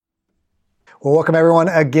Well, welcome everyone.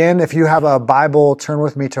 Again, if you have a Bible, turn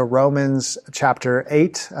with me to Romans chapter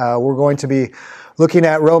 8. We're going to be looking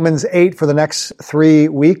at Romans 8 for the next 3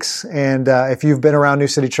 weeks. And if you've been around New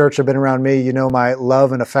City Church or been around me, you know my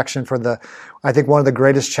love and affection for I think one of the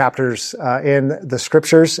greatest chapters in the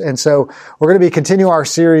scriptures. And so we're going to be continue our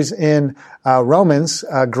series in Romans,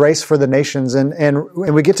 Grace for the Nations. And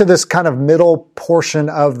we get to this kind of middle portion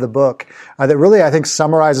of the book that really, I think,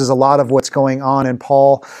 summarizes a lot of what's going on in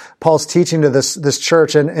Paul's teaching to this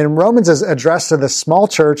church. And Romans is addressed to this small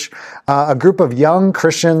church, a group of young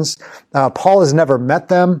Christians. Paul has never met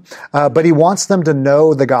them, but he wants them to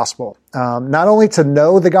know the gospel. Not only to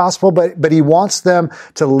know the gospel, but he wants them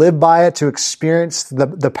to live by it, to experience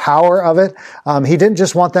the power of it. He didn't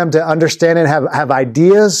just want them to understand and have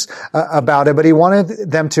ideas about it, but he wanted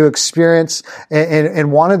them to experience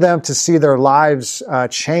and wanted them to see their lives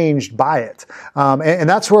changed by it. And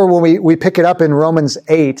that's where when we pick it up in Romans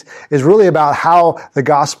 8 is really about how the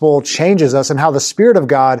gospel changes us and how the Spirit of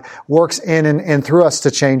God works in and through us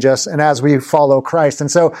to change us and as we follow Christ.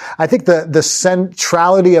 And so I think the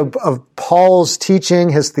centrality of Paul's teaching,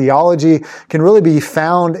 his theology, can really be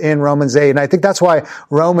found in Romans 8. And I think that's why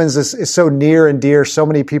Romans is so near and dear so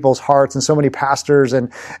many people's hearts and so many pastors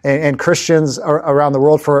and Christians around the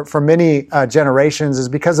world for many generations, is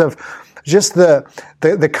because of just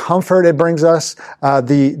the comfort it brings us,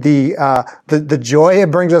 the joy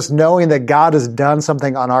it brings us, knowing that God has done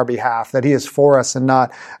something on our behalf, that He is for us and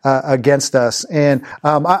not against us. And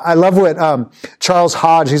I love what Charles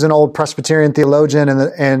Hodge, he's an old Presbyterian theologian,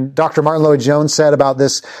 and Dr. Martin Lloyd-Jones said about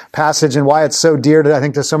this passage and why it's so dear to, I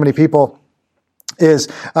think, to so many people. Is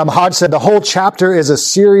Hodge said the whole chapter is a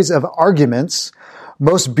series of arguments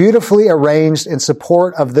most beautifully arranged in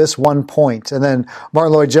support of this one point. And then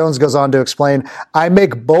Martin Lloyd-Jones goes on to explain, I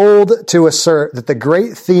make bold to assert that the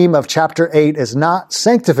great theme of chapter 8 is not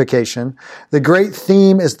sanctification. The great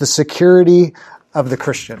theme is the security of the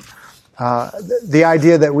Christian. The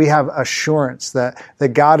idea that we have assurance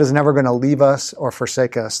that God is never going to leave us or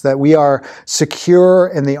forsake us, that we are secure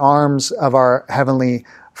in the arms of our Heavenly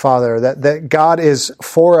Father, that God is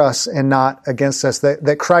for us and not against us,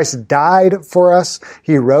 that Christ died for us,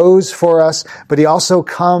 He rose for us, but He also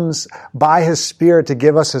comes by His Spirit to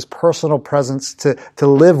give us His personal presence, to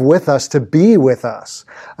live with us, to be with us.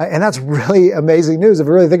 And that's really amazing news. If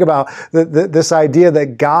you really think about this idea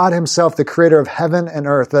that God Himself, the creator of heaven and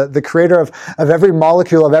earth, the creator of every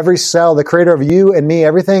molecule, of every cell, the creator of you and me,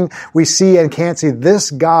 everything we see and can't see, this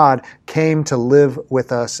God came to live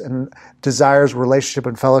with us and desires relationship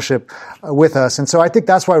and fellowship with us. And so I think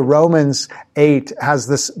that's why Romans 8 has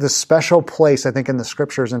this special place, I think, in the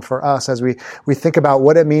scriptures and for us as we think about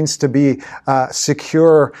what it means to be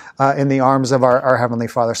secure in the arms of our Heavenly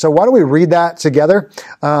Father. So why don't we read that together?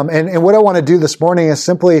 And what I want to do this morning is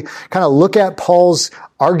simply kind of look at Paul's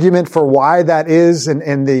argument for why that is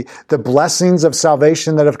and the blessings of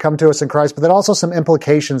salvation that have come to us in Christ, but then also some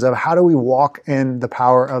implications of how do we walk in the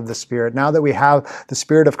power of the Spirit. Now that we have the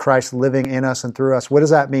Spirit of Christ living in us and through us, what does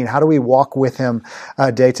that mean? How do we walk with Him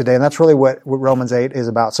day to day? And that's really what Romans 8 is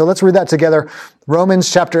about. So let's read that together.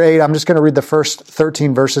 Romans chapter 8, I'm just going to read the first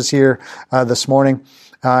 13 verses here this morning,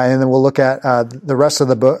 and then we'll look at the rest of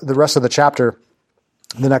the book, the rest of the chapter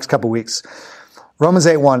the next couple weeks. Romans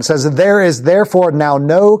 8:1 says, there is therefore now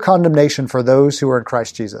no condemnation for those who are in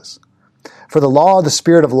Christ Jesus. For the law of the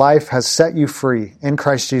Spirit of life has set you free in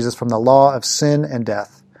Christ Jesus from the law of sin and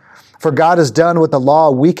death. For God has done what the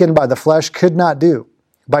law weakened by the flesh could not do,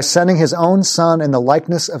 by sending His own Son in the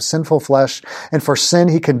likeness of sinful flesh, and for sin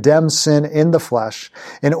He condemned sin in the flesh,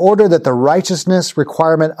 in order that the righteousness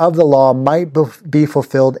requirement of the law might be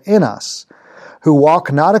fulfilled in us, who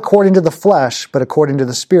walk not according to the flesh, but according to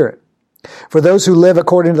the Spirit. For those who live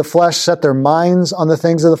according to the flesh set their minds on the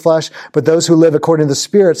things of the flesh, but those who live according to the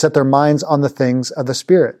Spirit set their minds on the things of the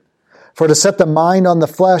Spirit. For to set the mind on the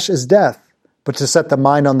flesh is death, but to set the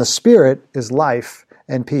mind on the Spirit is life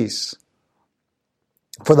and peace.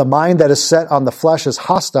 For the mind that is set on the flesh is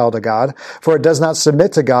hostile to God, for it does not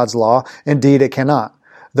submit to God's law. Indeed, it cannot.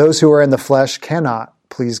 Those who are in the flesh cannot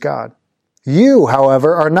please God. You,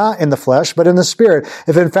 however, are not in the flesh, but in the Spirit,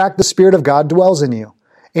 if in fact the Spirit of God dwells in you.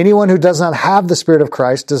 Anyone who does not have the Spirit of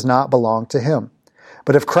Christ does not belong to Him.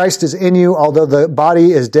 But if Christ is in you, although the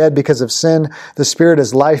body is dead because of sin, the Spirit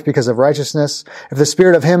is life because of righteousness. If the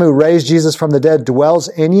Spirit of Him who raised Jesus from the dead dwells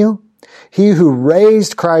in you, He who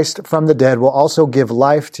raised Christ from the dead will also give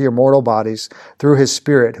life to your mortal bodies through His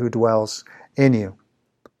Spirit who dwells in you.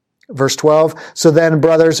 Verse 12, so then,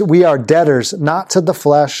 brothers, we are debtors, not to the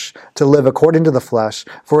flesh, to live according to the flesh.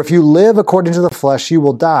 For if you live according to the flesh, you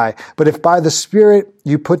will die. But if by the Spirit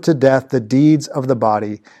you put to death the deeds of the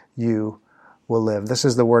body, you will live. This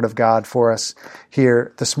is the word of God for us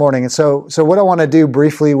here this morning. And so what I want to do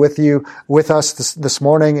briefly with us this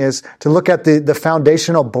morning is to look at the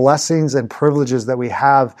foundational blessings and privileges that we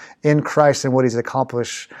have in Christ and what he's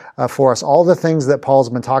accomplished for us. All the things that Paul's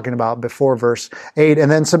been talking about before verse 8, and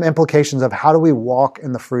then some implications of how do we walk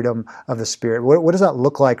in the freedom of the Spirit. What does that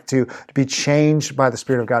look like to be changed by the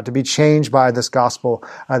Spirit of God, to be changed by this gospel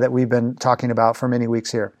that we've been talking about for many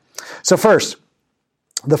weeks here. So first,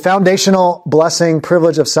 the foundational blessing,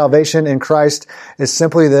 privilege of salvation in Christ is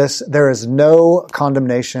simply this: there is no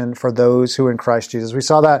condemnation for those who are in Christ Jesus. We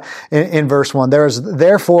saw that in verse 1. There is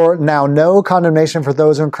therefore now no condemnation for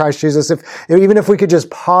those who are in Christ Jesus. Even if we could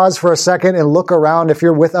just pause for a second and look around, if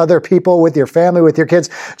you're with other people, with your family, with your kids,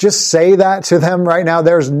 just say that to them right now.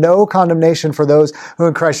 There's no condemnation for those who are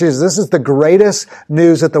in Christ Jesus. This is the greatest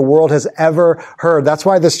news that the world has ever heard. That's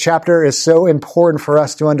why this chapter is so important for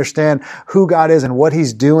us to understand who God is and what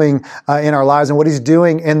he's doing in our lives and what he's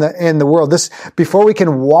doing in the world. Before we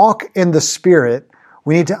can walk in the Spirit,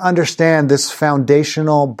 we need to understand this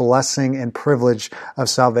foundational blessing and privilege of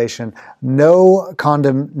salvation. No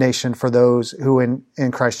condemnation for those who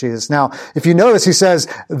in Christ Jesus. Now, if you notice, he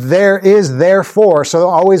says, there is therefore. So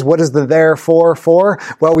always, what is the therefore for?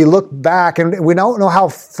 Well, we look back and we don't know how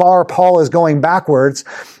far Paul is going backwards,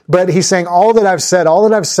 but he's saying all that I've said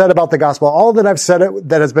about the gospel, all that I've said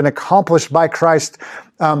that has been accomplished by Christ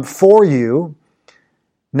for you,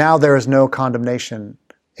 now there is no condemnation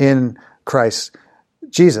in Christ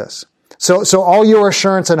Jesus. So all your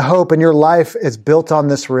assurance and hope in your life is built on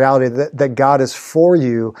this reality that God is for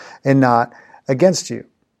you and not against you.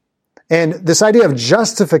 And this idea of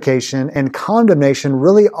justification and condemnation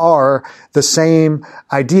really are the same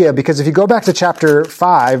idea, because if you go back to chapter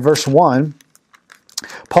 5, verse 1,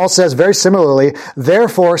 Paul says very similarly,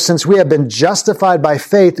 therefore, since we have been justified by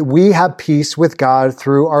faith, we have peace with God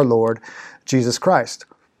through our Lord Jesus Christ.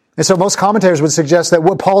 And so most commentators would suggest that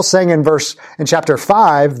what Paul's saying in chapter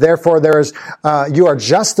 5, therefore you are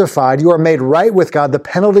justified, you are made right with God, the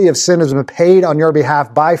penalty of sin has been paid on your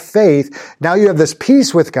behalf by faith. Now you have this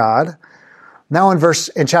peace with God. Now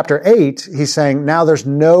in chapter 8, he's saying, now there's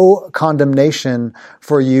no condemnation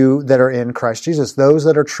for you that are in Christ Jesus, those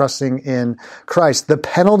that are trusting in Christ. The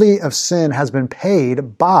penalty of sin has been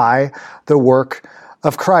paid by the work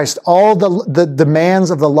of Christ. All the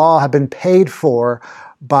demands of the law have been paid for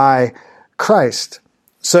by Christ.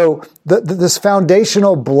 So this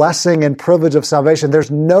foundational blessing and privilege of salvation,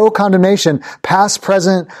 there's no condemnation, past,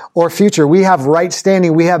 present, or future. We have right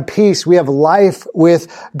standing. We have peace. We have life with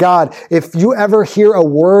God. If you ever hear a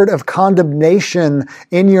word of condemnation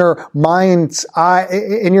in your mind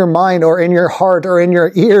or in your heart or in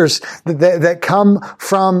your ears that come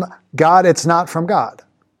from God, it's not from God.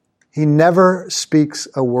 He never speaks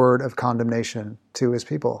a word of condemnation to his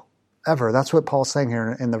people, ever. That's what Paul's saying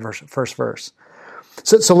here in the first verse.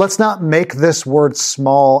 So let's not make this word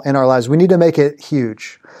small in our lives. We need to make it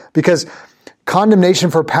huge, because condemnation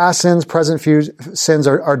for past sins, present sins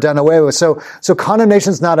are done away with. So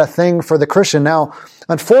condemnation is not a thing for the Christian. Now,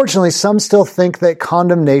 unfortunately, some still think that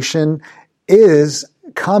condemnation is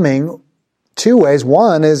coming two ways.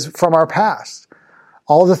 One is from our past.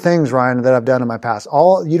 All the things, Ryan, that I've done in my past.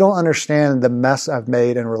 You don't understand the mess I've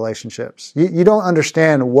made in relationships. You don't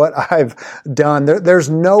understand what I've done. There's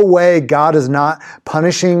no way God is not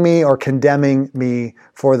punishing me or condemning me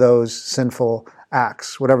for those sinful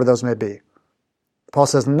acts, whatever those may be. Paul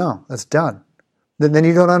says, no, that's done. Then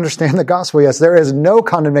you don't understand the gospel. Yes, there is no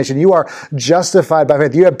condemnation. You are justified by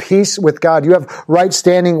faith. You have peace with God. You have right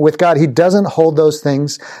standing with God. He doesn't hold those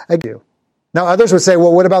things against you. Now, others would say,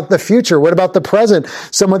 well, what about the future? What about the present?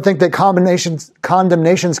 Some would think that condemnation's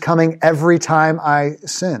coming every time I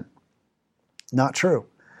sin. Not true.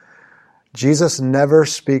 Jesus never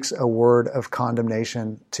speaks a word of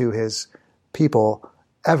condemnation to his people,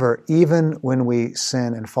 ever, even when we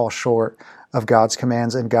sin and fall short of God's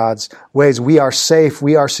commands and God's ways. We are safe,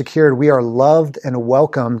 we are secured, we are loved and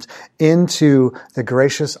welcomed into the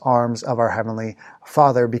gracious arms of our Heavenly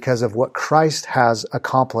Father because of what Christ has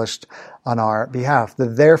accomplished on our behalf. The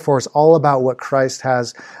therefore is all about what Christ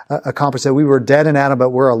has accomplished. That we were dead in Adam, but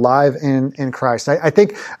we're alive in Christ. I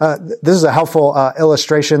think this is a helpful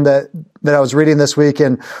illustration that I was reading this week,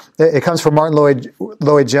 and it comes from Martin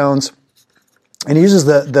Lloyd-Jones, and he uses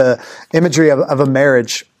the imagery of a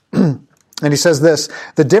marriage. And he says this: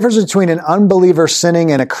 the difference between an unbeliever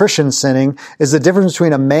sinning and a Christian sinning is the difference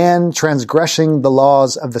between a man transgressing the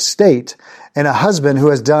laws of the state and a husband who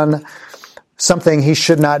has done something he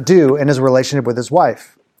should not do in his relationship with his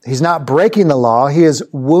wife. He's not breaking the law. He is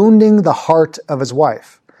wounding the heart of his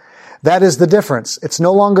wife. That is the difference. It's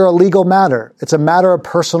no longer a legal matter. It's a matter of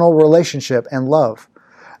personal relationship and love.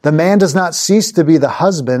 The man does not cease to be the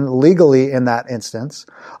husband legally in that instance.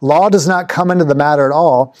 Law does not come into the matter at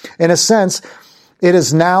all. In a sense, it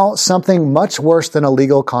is now something much worse than a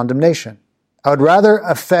legal condemnation. I would rather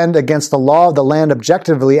offend against the law of the land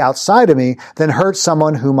objectively outside of me than hurt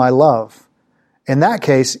someone whom I love. In that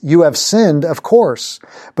case, you have sinned, of course,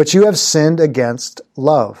 but you have sinned against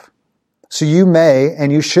love. So you may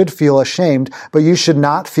and you should feel ashamed, but you should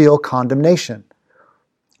not feel condemnation.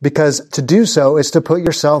 Because to do so is to put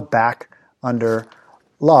yourself back under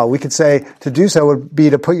law. We could say to do so would be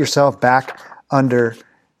to put yourself back under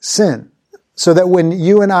sin. So that when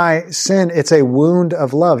you and I sin, it's a wound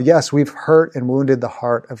of love. Yes, we've hurt and wounded the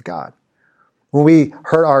heart of God. When we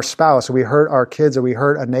hurt our spouse, or we hurt our kids, or we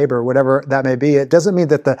hurt a neighbor, whatever that may be, it doesn't mean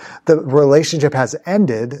that the relationship has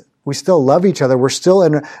ended. We still love each other. We're still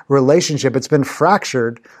in a relationship. It's been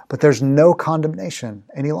fractured, but there's no condemnation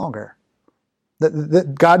any longer.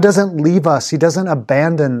 God doesn't leave us. He doesn't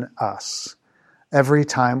abandon us every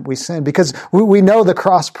time we sin, because we know the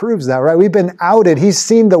cross proves that, right? We've been outed. He's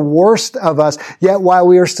seen the worst of us, yet while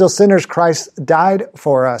we are still sinners, Christ died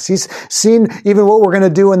for us. He's seen even what we're going to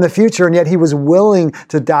do in the future, and yet he was willing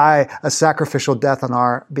to die a sacrificial death on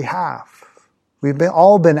our behalf. We've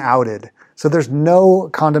all been outed. So there's no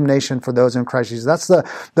condemnation for those in Christ Jesus. That's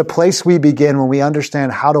the place we begin when we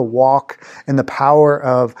understand how to walk in the power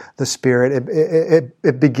of the Spirit.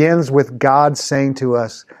 It begins with God saying to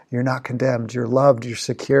us, you're not condemned, you're loved, you're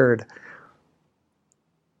secured.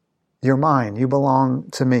 You're mine, you belong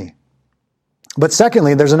to me. But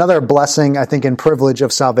secondly, there's another blessing, I think, and privilege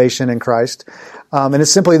of salvation in Christ. And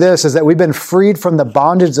it's simply this, is that we've been freed from the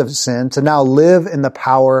bondage of sin to now live in the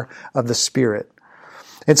power of the Spirit.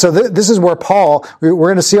 And so this is where Paul, we're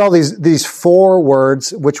going to see all these four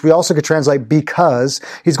words, which we also could translate because.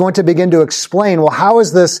 He's going to begin to explain, well, how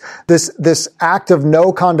is this act of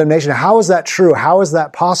no condemnation? How is that true? How is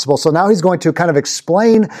that possible? So now he's going to kind of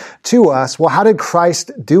explain to us, well, how did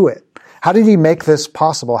Christ do it? How did he make this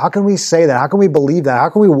possible? How can we say that? How can we believe that? How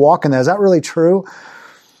can we walk in that? Is that really true?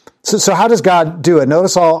 So how does God do it?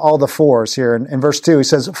 Notice all the fours here in verse 2. He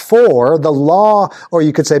says, for the law, or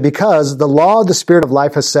you could say because the law of the Spirit of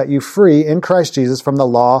life has set you free in Christ Jesus from the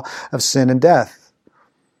law of sin and death.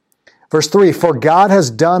 Verse 3, for God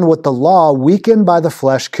has done what the law, weakened by the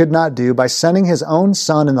flesh, could not do by sending his own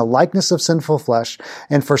Son in the likeness of sinful flesh,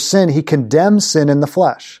 and for sin he condemned sin in the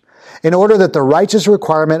flesh, in order that the righteous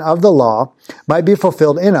requirement of the law might be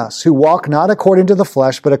fulfilled in us, who walk not according to the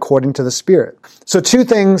flesh, but according to the Spirit. So two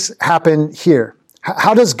things happen here.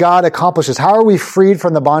 How does God accomplish this? How are we freed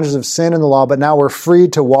from the bondages of sin and the law, but now we're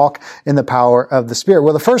freed to walk in the power of the Spirit?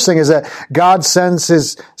 Well, the first thing is that God sends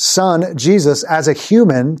his Son, Jesus, as a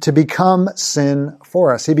human to become sin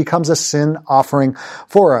for us. He becomes a sin offering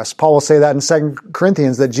for us. Paul will say that in 2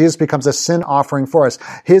 Corinthians, that Jesus becomes a sin offering for us.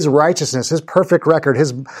 His righteousness, his perfect record,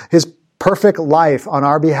 his perfect life on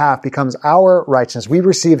our behalf becomes our righteousness. We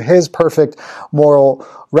receive his perfect moral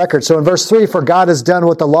record. So in verse 3, for God has done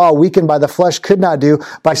what the law, weakened by the flesh, could not do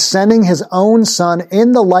by sending his own Son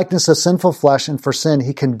in the likeness of sinful flesh, and for sin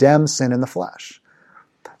he condemned sin in the flesh.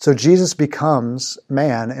 So Jesus becomes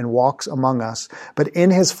man and walks among us, but in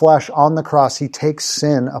his flesh on the cross, he takes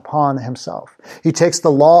sin upon himself. He takes the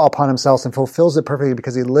law upon himself and fulfills it perfectly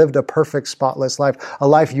because he lived a perfect, spotless life, a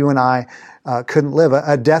life you and I couldn't live,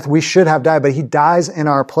 a death we should have died, but he dies in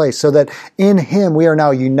our place so that in him we are now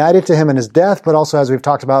united to him in his death, but also, as we've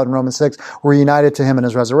talked about in Romans 6, we're united to him in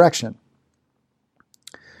his resurrection.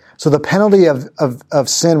 So the penalty of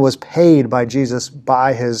sin was paid by Jesus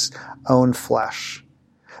by his own flesh.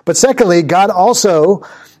 But secondly, God also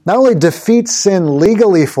not only defeats sin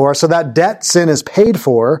legally for us, so that debt sin is paid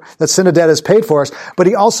for, that sin of debt is paid for us, but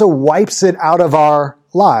he also wipes it out of our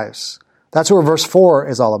lives. That's what verse 4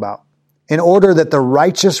 is all about. In order that the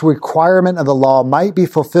righteous requirement of the law might be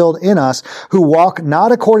fulfilled in us, who walk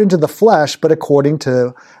not according to the flesh, but according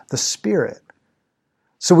to the Spirit.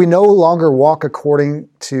 So we no longer walk according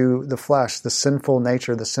to the flesh, the sinful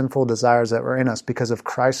nature, the sinful desires that were in us because of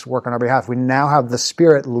Christ's work on our behalf. We now have the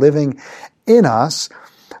Spirit living in us,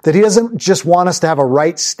 that he doesn't just want us to have a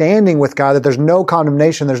right standing with God, that there's no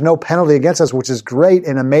condemnation, there's no penalty against us, which is great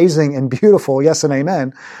and amazing and beautiful, yes and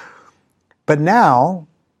amen. But now,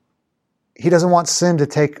 he doesn't want sin to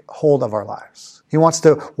take hold of our lives. He wants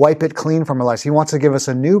to wipe it clean from our lives. He wants to give us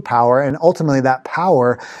a new power, and ultimately that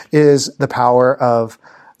power is the power of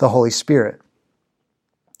the Holy Spirit.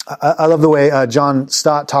 I love the way John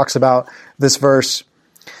Stott talks about this verse.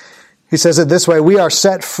 He says it this way, we are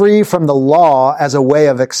set free from the law as a way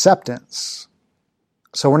of acceptance.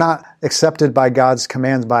 So we're not accepted by God's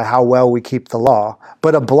commands by how well we keep the law,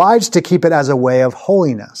 but obliged to keep it as a way of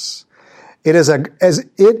holiness. It is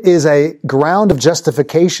a ground of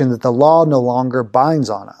justification that the law no longer binds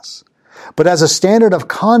on us. But as a standard of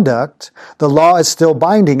conduct, the law is still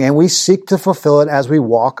binding, and we seek to fulfill it as we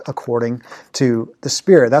walk according to the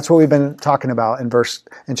Spirit. That's what we've been talking about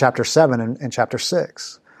in chapter 7 and chapter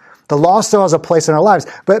 6. The law still has a place in our lives,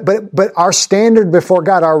 but our standard before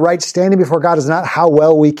God, our right standing before God, is not how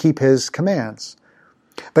well we keep His commands.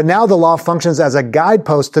 But now the law functions as a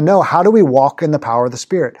guidepost to know, how do we walk in the power of the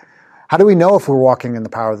Spirit? How do we know if we're walking in the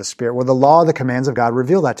power of the Spirit? Well, the law, the commands of God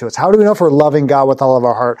reveal that to us. How do we know if we're loving God with all of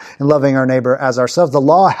our heart and loving our neighbor as ourselves? The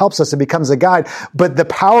law helps us. It becomes a guide. But the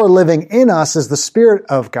power living in us is the Spirit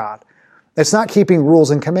of God. It's not keeping rules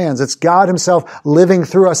and commands. It's God Himself living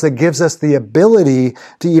through us that gives us the ability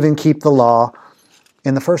to even keep the law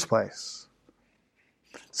in the first place.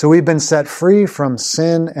 So we've been set free from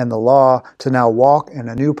sin and the law to now walk in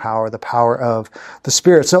a new power, the power of the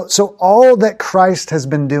Spirit. So all that Christ has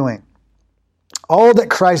been doing, all that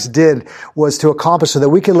Christ did was to accomplish so that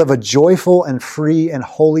we could live a joyful and free and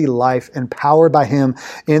holy life empowered by Him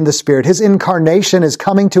in the Spirit. His incarnation is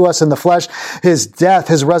coming to us in the flesh. His death,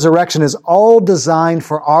 His resurrection is all designed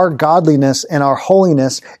for our godliness and our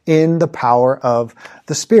holiness in the power of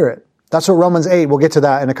the Spirit. That's what Romans 8, we'll get to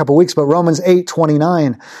that in a couple weeks, but Romans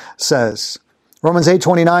 8:29 says, Romans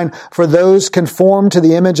 8:29, for those conformed to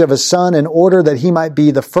the image of His Son in order that He might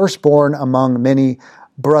be the firstborn among many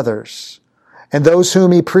brothers. And those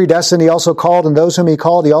whom He predestined, He also called. And those whom He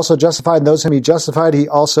called, He also justified. And those whom He justified, He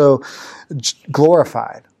also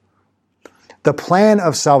glorified. The plan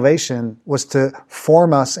of salvation was to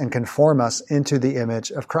form us and conform us into the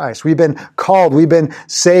image of Christ. We've been called, we've been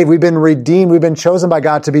saved, we've been redeemed, we've been chosen by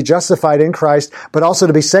God to be justified in Christ, but also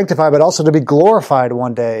to be sanctified, but also to be glorified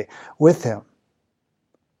one day with Him.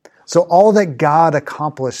 So all that God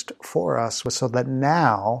accomplished for us was so that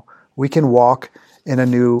now we can walk in a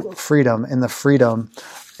new freedom, in the freedom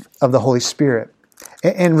of the Holy Spirit.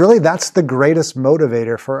 And really, that's the greatest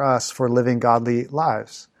motivator for us for living godly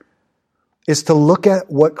lives, is to look at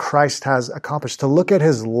what Christ has accomplished, to look at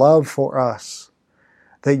His love for us,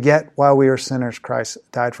 that yet while we were sinners, Christ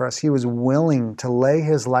died for us. He was willing to lay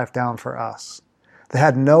His life down for us, that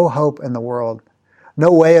had no hope in the world, no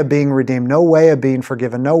way of being redeemed, no way of being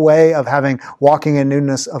forgiven, no way of walking in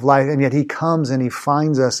newness of life. And yet He comes and He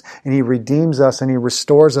finds us and He redeems us and He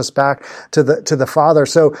restores us back to the Father.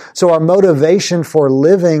 So our motivation for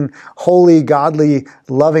living holy, godly,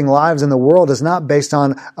 loving lives in the world is not based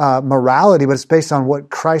on morality, but it's based on what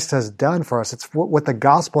Christ has done for us. It's what the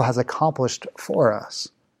gospel has accomplished for us,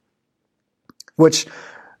 which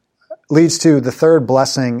leads to the third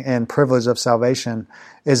blessing and privilege of salvation,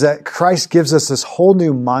 is that Christ gives us this whole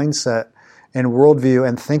new mindset and worldview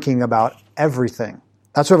and thinking about everything.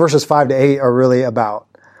 That's what verses 5-8 are really about.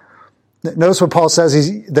 Notice what Paul says,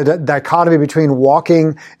 the dichotomy between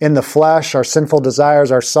walking in the flesh, our sinful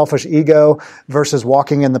desires, our selfish ego, versus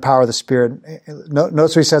walking in the power of the Spirit.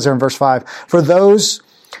 Notice what he says here in verse 5. For those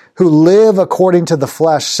who live according to the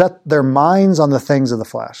flesh set their minds on the things of the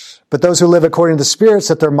flesh. But those who live according to the Spirit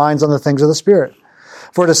set their minds on the things of the Spirit.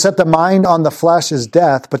 For to set the mind on the flesh is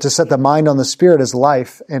death, but to set the mind on the Spirit is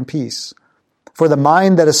life and peace. For the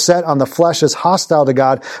mind that is set on the flesh is hostile to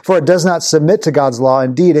God, for it does not submit to God's law.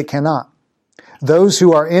 Indeed, it cannot. Those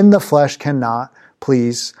who are in the flesh cannot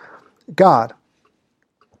please God.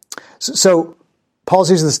 So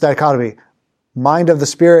Paul's using this dichotomy. Mind of the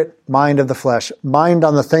Spirit, mind of the flesh. Mind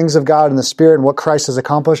on the things of God and the Spirit and what Christ has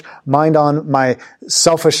accomplished. Mind on my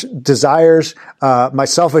selfish desires, my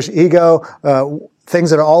selfish ego,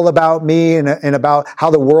 things that are all about me and about how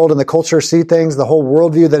the world and the culture see things, the whole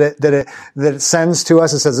worldview that it sends to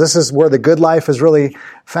us. It says this is where the good life is really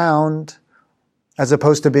found, as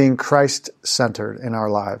opposed to being Christ-centered in our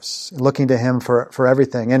lives, looking to Him for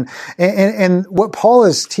everything. And what Paul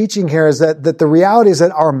is teaching here is that the reality is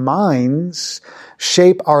that our minds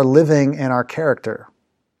shape our living and our character.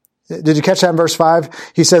 Did you catch that in verse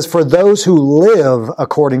 5? He says, for those who live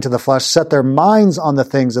according to the flesh set their minds on the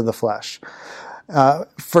things of the flesh.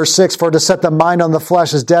 Verse 6, for to set the mind on the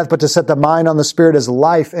flesh is death, but to set the mind on the Spirit is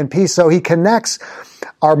life and peace. So he connects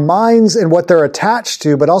our minds and what they're attached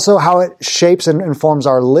to, but also how it shapes and informs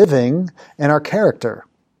our living and our character.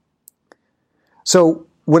 So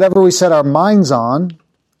whatever we set our minds on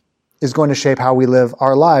is going to shape how we live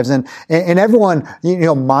our lives. And everyone,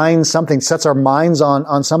 minds something, sets our minds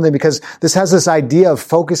on something, because this has this idea of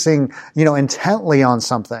focusing, intently on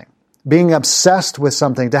something. Being obsessed with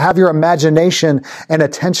something, to have your imagination and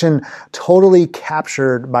attention totally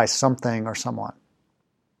captured by something or someone.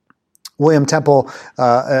 William Temple,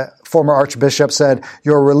 former archbishop, said,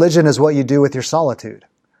 "Your religion is what you do with your solitude."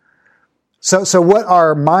 So what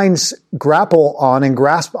our minds grapple on and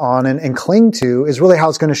grasp on and cling to is really how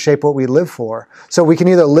it's going to shape what we live for. So we can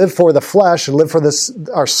either live for the flesh, live for this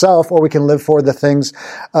ourself, or we can live for the things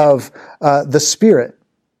of the Spirit.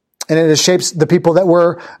 And it shapes the people that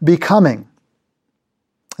we're becoming.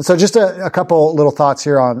 And so just a couple little thoughts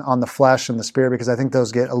here on the flesh and the Spirit, because I think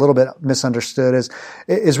those get a little bit misunderstood,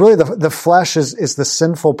 is really the flesh is the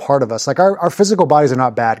sinful part of us. Like our physical bodies are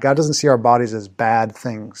not bad. God doesn't see our bodies as bad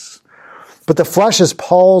things. But the flesh is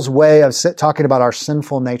Paul's way of talking about our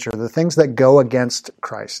sinful nature, the things that go against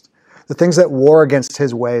Christ, the things that war against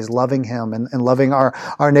his ways, loving him and loving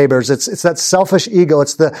our neighbors. It's that selfish ego.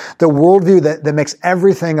 It's the worldview that makes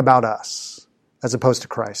everything about us as opposed to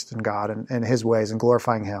Christ and God and his ways and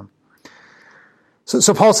glorifying him.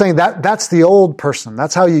 So Paul's saying that's the old person.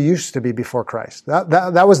 That's how you used to be before Christ.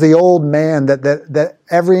 That was the old man that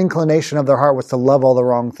every inclination of their heart was to love all the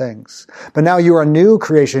wrong things. But now you are a new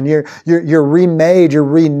creation. You're remade. You're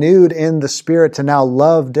renewed in the Spirit to now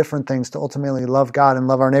love different things, to ultimately love God and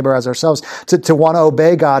love our neighbor as ourselves, to want to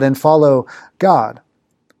obey God and follow God.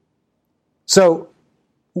 So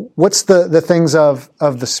what's the things of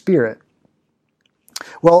the Spirit?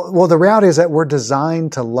 Well, the reality is that we're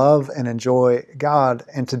designed to love and enjoy God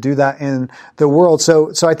and to do that in the world.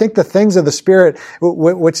 So I think the things of the Spirit,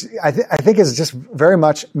 which I think is just very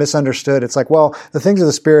much misunderstood. It's like, well, the things of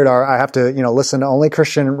the Spirit are, I have to, listen to only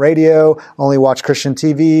Christian radio, only watch Christian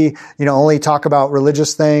TV, only talk about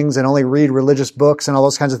religious things and only read religious books and all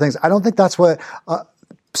those kinds of things. I don't think that's what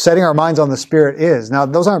setting our minds on the Spirit is. Now,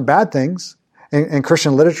 those aren't bad things. And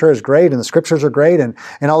Christian literature is great, and the scriptures are great, and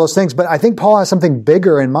all those things. But I think Paul has something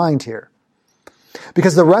bigger in mind here.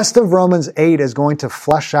 Because the rest of Romans 8 is going to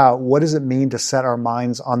flesh out what does it mean to set our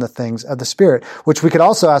minds on the things of the Spirit, which we could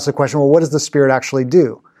also ask the question, well, what does the Spirit actually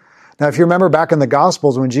do? Now, if you remember back in the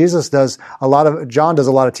Gospels, when John does a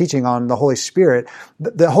lot of teaching on the Holy Spirit,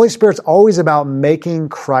 the Holy Spirit's always about making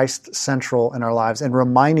Christ central in our lives and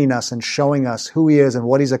reminding us and showing us who he is and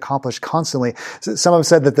what he's accomplished constantly. Some have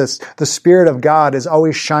said that the Spirit of God is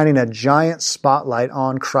always shining a giant spotlight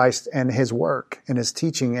on Christ and his work and his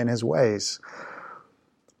teaching and his ways,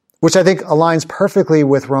 which I think aligns perfectly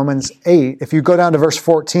with Romans 8. If you go down to verse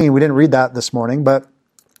 14, we didn't read that this morning, but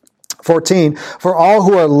 14, for all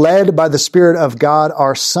who are led by the Spirit of God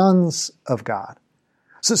are sons of God.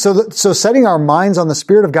 So setting our minds on the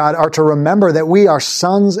Spirit of God are to remember that we are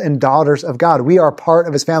sons and daughters of God. We are part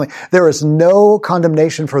of his family. There is no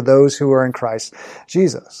condemnation for those who are in Christ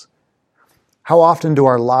Jesus. How often do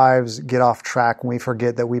our lives get off track when we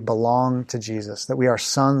forget that we belong to Jesus, that we are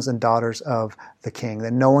sons and daughters of the King,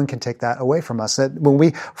 that no one can take that away from us, that when we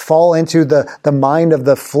fall into the mind of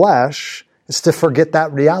the flesh, it's to forget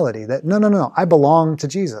that reality that no, I belong to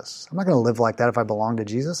Jesus. I'm not going to live like that if I belong to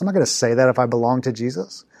Jesus. I'm not going to say that if I belong to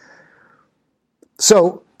Jesus.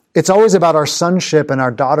 So it's always about our sonship and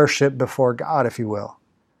our daughtership before God, if you will.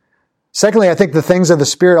 Secondly, I think the things of the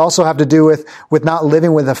Spirit also have to do with not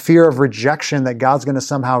living with a fear of rejection, that God's going to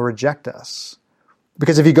somehow reject us.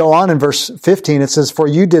 Because if you go on in verse 15, it says, for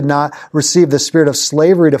you did not receive the spirit of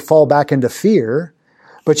slavery to fall back into fear,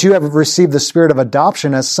 but you have received the Spirit of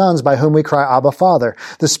adoption as sons, by whom we cry, Abba, Father.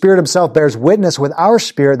 The Spirit himself bears witness with our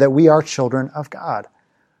spirit that we are children of God.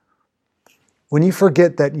 When you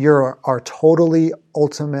forget that you are totally,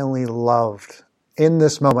 ultimately loved in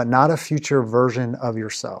this moment, not a future version of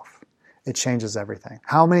yourself, it changes everything.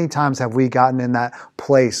 How many times have we gotten in that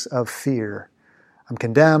place of fear? I'm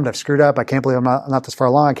condemned. I've screwed up. I can't believe I'm not this far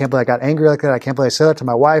along. I can't believe I got angry like that. I can't believe I said that to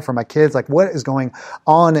my wife or my kids. Like, what is going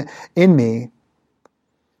on in me?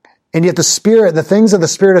 And yet the Spirit, the things of the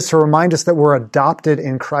Spirit is to remind us that we're adopted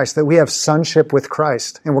in Christ, that we have sonship with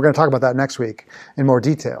Christ. And we're going to talk about that next week in more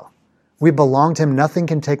detail. We belong to him. Nothing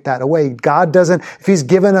can take that away. God doesn't, if he's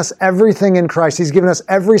given us everything in Christ, he's given us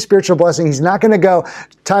every spiritual blessing, he's not going to go,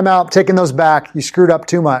 time out, taking those back. You screwed up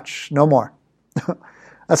too much. No more.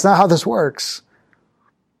 That's not how this works.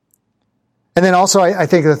 And then also, I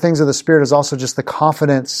think the things of the Spirit is also just the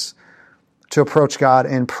confidence to approach God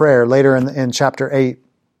in prayer. Later in chapter 8,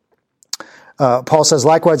 Paul says,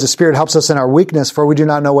 likewise, the Spirit helps us in our weakness, for we do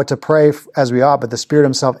not know what to pray as we ought, but the Spirit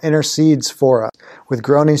himself intercedes for us with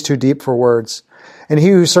groanings too deep for words. And he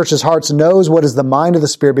who searches hearts knows what is the mind of the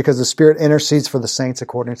Spirit, because the Spirit intercedes for the saints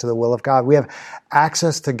according to the will of God. We have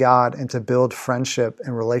access to God and to build friendship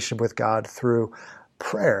and relationship with God through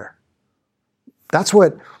prayer. That's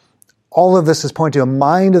what all of this is pointing to a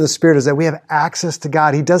mind of the Spirit is that we have access to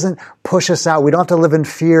God. He doesn't push us out. We don't have to live in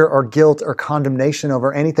fear or guilt or condemnation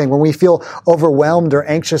over anything. When we feel overwhelmed or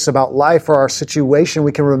anxious about life or our situation,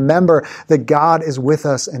 we can remember that God is with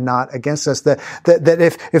us and not against us. That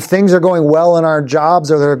if things are going well in our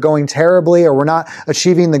jobs or they're going terribly or we're not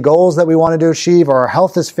achieving the goals that we wanted to achieve or our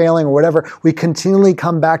health is failing or whatever, we continually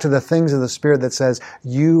come back to the things of the Spirit that says,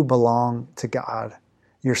 you belong to God.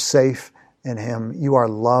 You're safe in Him. You are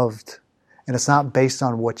loved. And it's not based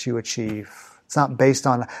on what you achieve. It's not based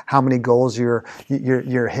on how many goals you're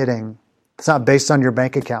hitting. It's not based on your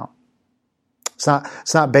bank account. It's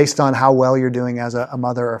not based on how well you're doing as a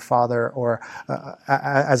mother or father or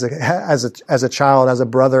as a child, as a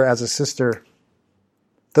brother, as a sister.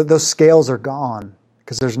 Those scales are gone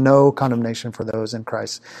because there's no condemnation for those in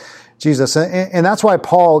Christ Jesus. And that's why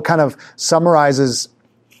Paul kind of summarizes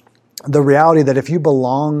the reality that if you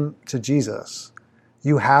belong to Jesus,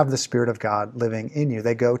 you have the Spirit of God living in you.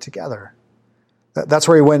 They go together. That's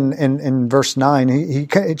where he went in verse 9. He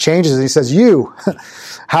changes it. He says, you,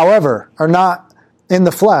 however, are not in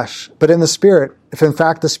the flesh, but in the Spirit, if in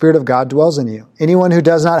fact the Spirit of God dwells in you. Anyone who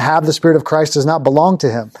does not have the Spirit of Christ does not belong to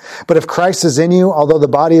Him. But if Christ is in you, although the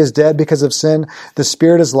body is dead because of sin, the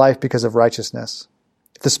Spirit is life because of righteousness.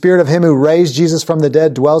 If the Spirit of Him who raised Jesus from the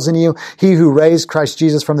dead dwells in you, He who raised Christ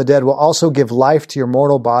Jesus from the dead will also give life to your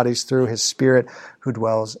mortal bodies through His Spirit who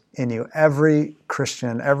dwells in you. Every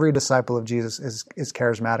Christian, every disciple of Jesus is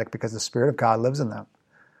charismatic because the Spirit of God lives in them.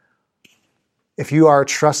 If you are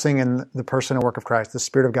trusting in the person and work of Christ, the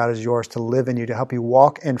Spirit of God is yours to live in you, to help you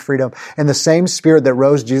walk in freedom. And the same Spirit that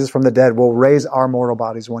rose Jesus from the dead will raise our mortal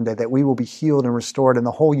bodies one day, that we will be healed and restored, and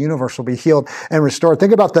the whole universe will be healed and restored.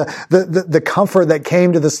 Think about the comfort that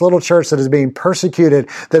came to this little church that is being persecuted,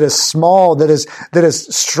 that is small, that is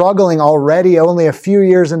struggling already only a few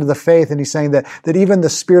years into the faith. And he's saying that even the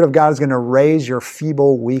Spirit of God is going to raise your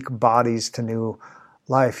feeble, weak bodies to new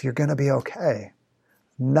life. You're going to be okay.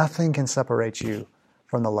 Nothing can separate you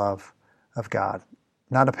from the love of God.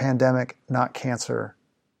 Not a pandemic, not cancer,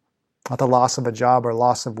 not the loss of a job or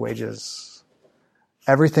loss of wages.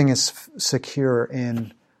 Everything is secure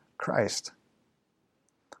in Christ.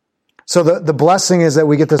 So the blessing is that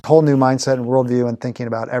we get this whole new mindset and worldview and thinking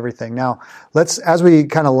about everything. Now, as we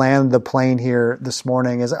kind of land the plane here this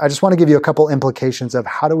morning, I just want to give you a couple implications of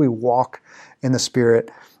how do we walk in the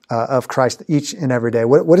Spirit of Christ each and every day.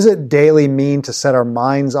 What does it daily mean to set our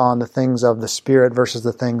minds on the things of the Spirit versus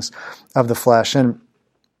the things of the flesh? And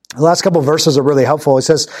the last couple of verses are really helpful. He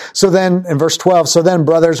says, so then, in verse 12, so then,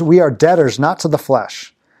 brothers, we are debtors not to the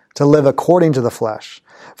flesh, to live according to the flesh.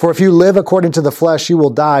 For if you live according to the flesh, you will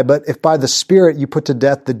die. But if by the Spirit you put to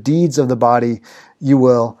death the deeds of the body, you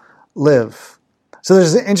will live. So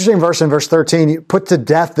there's an interesting verse in verse 13. You put to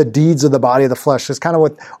death the deeds of the body of the flesh. It's kind of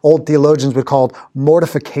what old theologians would call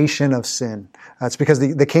mortification of sin. That's because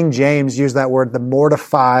the King James used that word, the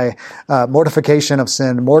mortification of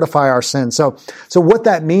sin, mortify our sin. So what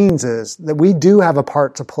that means is that we do have a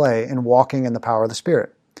part to play in walking in the power of the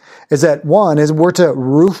Spirit. Is that one is we're to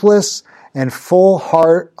ruthless and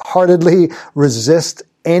full-heartedly resist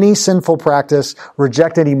any sinful practice,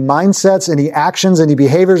 reject any mindsets, any actions, any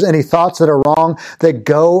behaviors, any thoughts that are wrong that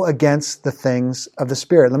go against the things of the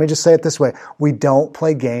Spirit. Let me just say it this way. We don't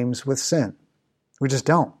play games with sin. We just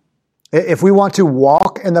don't. If we want to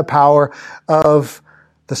walk in the power of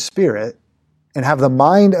the Spirit and have the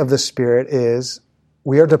mind of the Spirit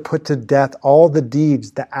we are to put to death all the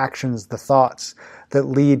deeds, the actions, the thoughts that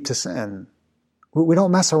lead to sin. We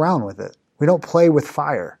don't mess around with it. We don't play with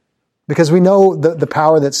fire. Because we know the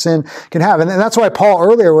power that sin can have. And that's why Paul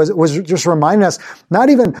earlier was just reminding us, not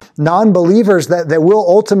even non-believers that will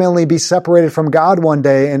ultimately be separated from God one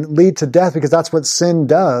day and lead to death, because that's what sin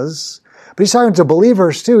does. But he's talking to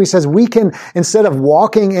believers too. He says we can, instead of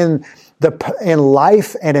walking in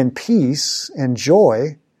life and in peace and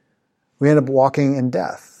joy, we end up walking in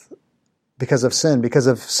death because of sin, because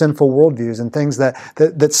of sinful worldviews and things that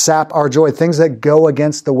sap our joy, things that go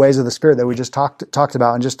against the ways of the Spirit that we just talked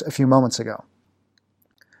about in just a few moments ago.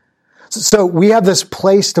 So we have this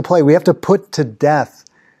place to play. We have to put to death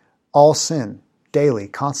all sin daily,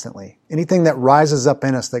 constantly. Anything that rises up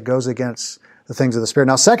in us that goes against the things of the Spirit.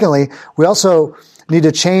 Now, secondly, we also need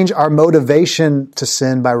to change our motivation to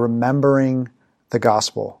sin by remembering the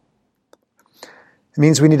gospel. It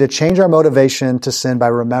means we need to change our motivation to sin by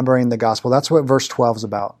remembering the gospel. That's what verse 12 is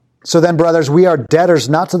about. So then, brothers, we are debtors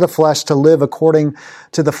not to the flesh to live according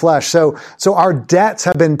to the flesh. So our debts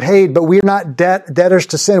have been paid, but we're not debtors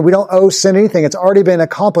to sin. We don't owe sin anything. It's already been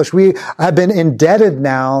accomplished. We have been indebted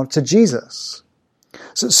now to Jesus.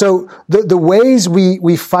 So the ways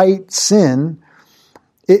we fight sin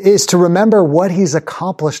is to remember what he's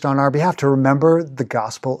accomplished on our behalf, to remember the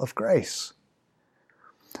gospel of grace.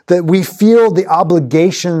 That we feel the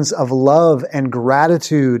obligations of love and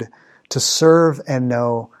gratitude to serve and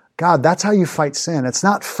know God. That's how you fight sin. It's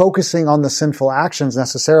not focusing on the sinful actions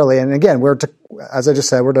necessarily. And again, as I just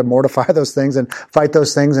said, we're to mortify those things and fight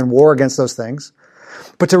those things and war against those things.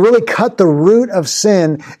 But to really cut the root of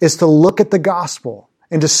sin is to look at the gospel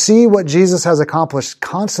and to see what Jesus has accomplished,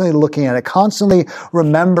 constantly looking at it, constantly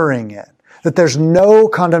remembering it, that there's no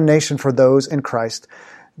condemnation for those in Christ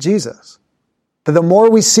Jesus. But the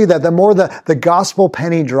more we see that, the more the gospel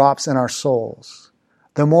penny drops in our souls,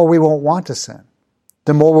 the more we won't want to sin,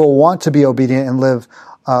 the more we'll want to be obedient and live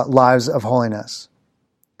lives of holiness.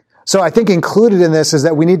 So I think included in this is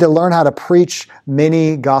that we need to learn how to preach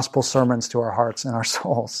many gospel sermons to our hearts and our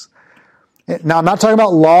souls. Now, I'm not talking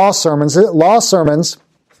about law sermons. Law sermons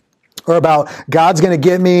are about God's going to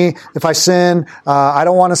get me if I sin. I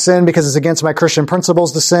don't want to sin because it's against my Christian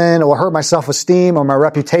principles to sin. It will hurt my self-esteem or my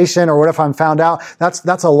reputation, or what if I'm found out?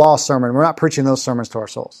 That's a law sermon. We're not preaching those sermons to our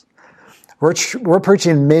souls. We're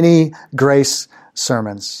preaching many grace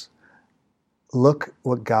sermons. Look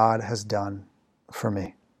what God has done for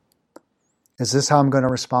me. Is this how I'm going to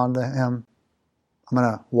respond to him? I'm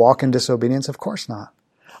going to walk in disobedience? Of course not.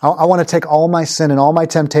 I want to take all my sin and all my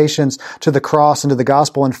temptations to the cross and to the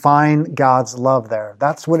gospel and find God's love there.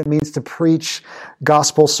 That's what it means to preach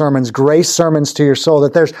gospel sermons, grace sermons to your soul,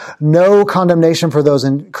 that there's no condemnation for those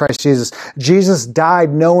in Christ Jesus. Jesus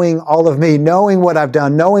died knowing all of me, knowing what I've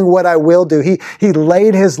done, knowing what I will do. He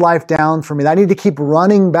laid his life down for me. I need to keep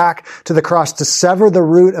running back to the cross to sever the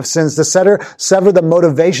root of sins, to sever the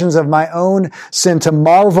motivations of my own sin, to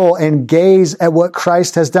marvel and gaze at what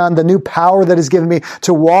Christ has done, the new power that he's given me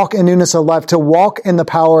to walk in newness of life, to walk in the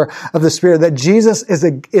power of the Spirit, that Jesus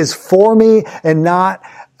is for me and not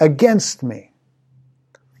against me.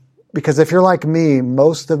 Because if you're like me,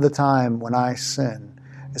 most of the time when I sin,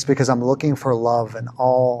 it's because I'm looking for love in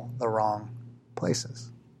all the wrong places.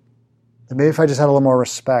 And maybe if I just had a little more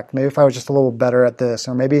respect, maybe if I was just a little better at this,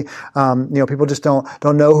 or maybe people just don't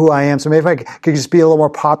know who I am. So maybe if I could just be a little more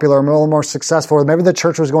popular, or a little more successful, or maybe the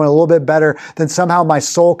church was going a little bit better, then somehow my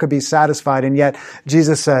soul could be satisfied. And yet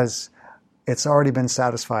Jesus says, it's already been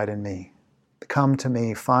satisfied in me. Come to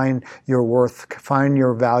me, find your worth, find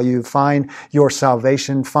your value, find your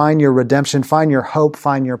salvation, find your redemption, find your hope,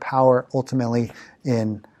 find your power ultimately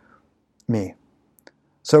in me.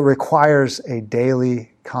 So it requires a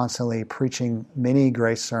daily, constantly preaching many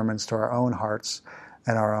grace sermons to our own hearts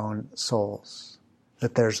and our own souls.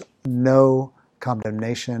 That there's no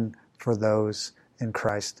condemnation for those in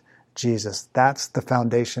Christ Jesus. That's the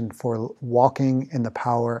foundation for walking in the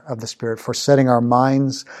power of the Spirit, for setting our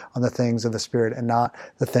minds on the things of the Spirit and not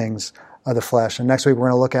the things of the flesh. And next week we're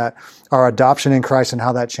going to look at our adoption in Christ and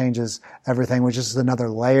how that changes everything, which is another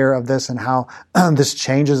layer of this, and how this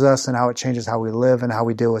changes us and how it changes how we live and how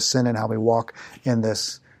we deal with sin and how we walk in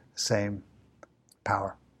this same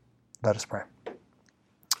power. Let us pray.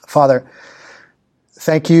 Father,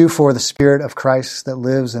 thank you for the Spirit of Christ that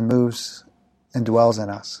lives and moves and dwells in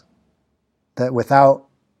us. That without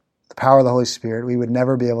the power of the Holy Spirit, we would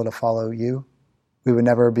never be able to follow you. We would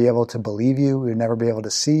never be able to believe you. We would never be able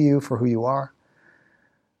to see you for who you are.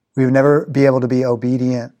 We would never be able to be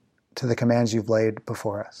obedient to the commands you've laid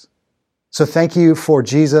before us. So thank you for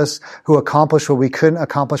Jesus, who accomplished what we couldn't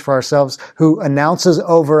accomplish for ourselves, who announces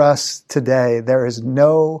over us today, there is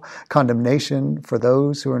no condemnation for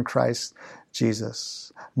those who are in Christ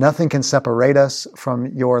Jesus. Nothing can separate us from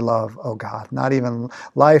your love, O God, not even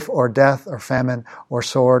life or death or famine or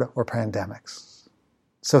sword or pandemics.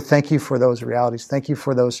 So thank you for those realities. Thank you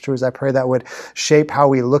for those truths. I pray that would shape how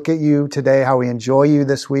we look at you today, how we enjoy you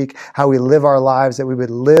this week, how we live our lives, that we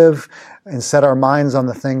would live and set our minds on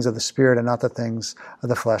the things of the Spirit and not the things of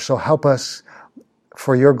the flesh. So help us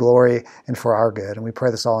for your glory and for our good. And we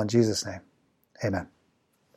pray this all in Jesus' name. Amen.